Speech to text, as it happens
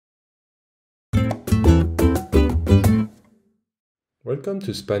Welcome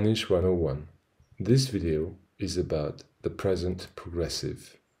to Spanish 101. This video is about the present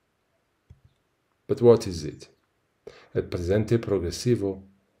progressive. But what is it? El presente progresivo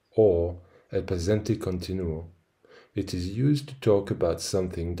or el presente continuo. It is used to talk about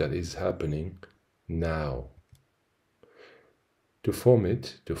something that is happening now. To form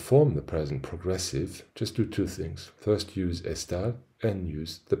the present progressive, just do two things. First, use estar and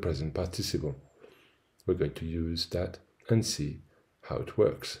use the present participle. We're going to use that and see how it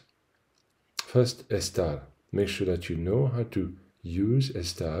works. First, estar. Make sure that you know how to use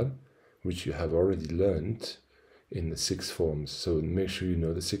estar, which you have already learned in the 6 forms. So make sure you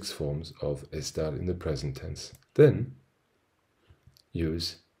know the 6 forms of estar in the present tense. Then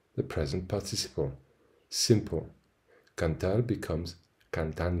use the present participle. Simple. Cantar becomes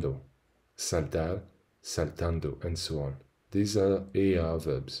cantando. Saltar, saltando, and so on. These are ER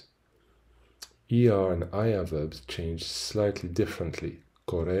verbs. ER and IR verbs change slightly differently.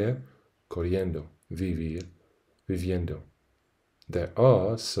 Correr, corriendo. Vivir, viviendo. There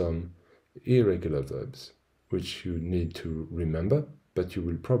are some irregular verbs which you need to remember, but you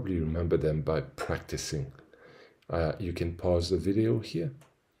will probably remember them by practicing. You can pause the video here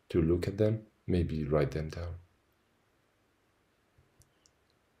to look at them, maybe write them down.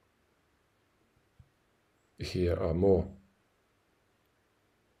 Here are more.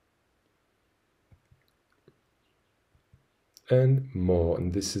 And more,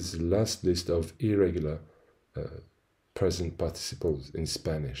 and this is the last list of irregular present participles in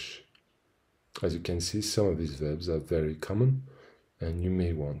Spanish. As you can see, some of these verbs are very common and you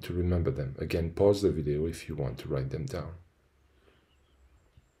may want to remember them. Again, pause the video if you want to write them down.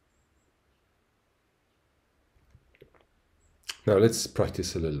 Now let's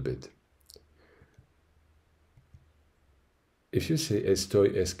practice a little bit. If you say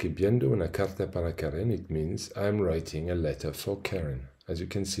estoy escribiendo una carta para Karen, it means I'm writing a letter for Karen. As you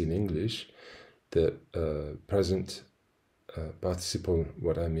can see in English, the present participle,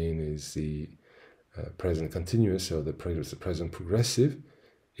 what I mean is the present continuous or the present progressive,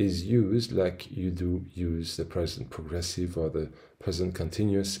 is used like you do use the present progressive or the present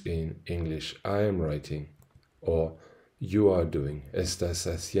continuous in English. I am writing, or you are doing, estás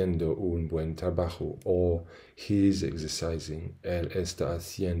haciendo un buen trabajo, or he is exercising, él está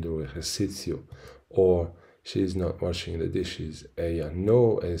haciendo ejercicio, or she is not washing the dishes, ella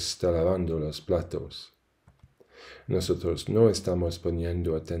no está lavando los platos. Nosotros no estamos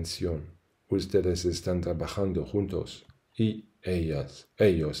poniendo atención, ustedes están trabajando juntos, y ellos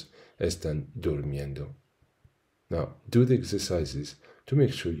están durmiendo. Now, do the exercises to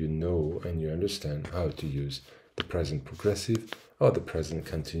make sure you know and you understand how to use the present progressive or the present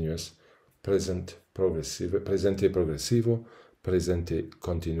continuous, presente progresivo, presente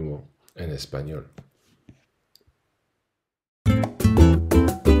continuo en español.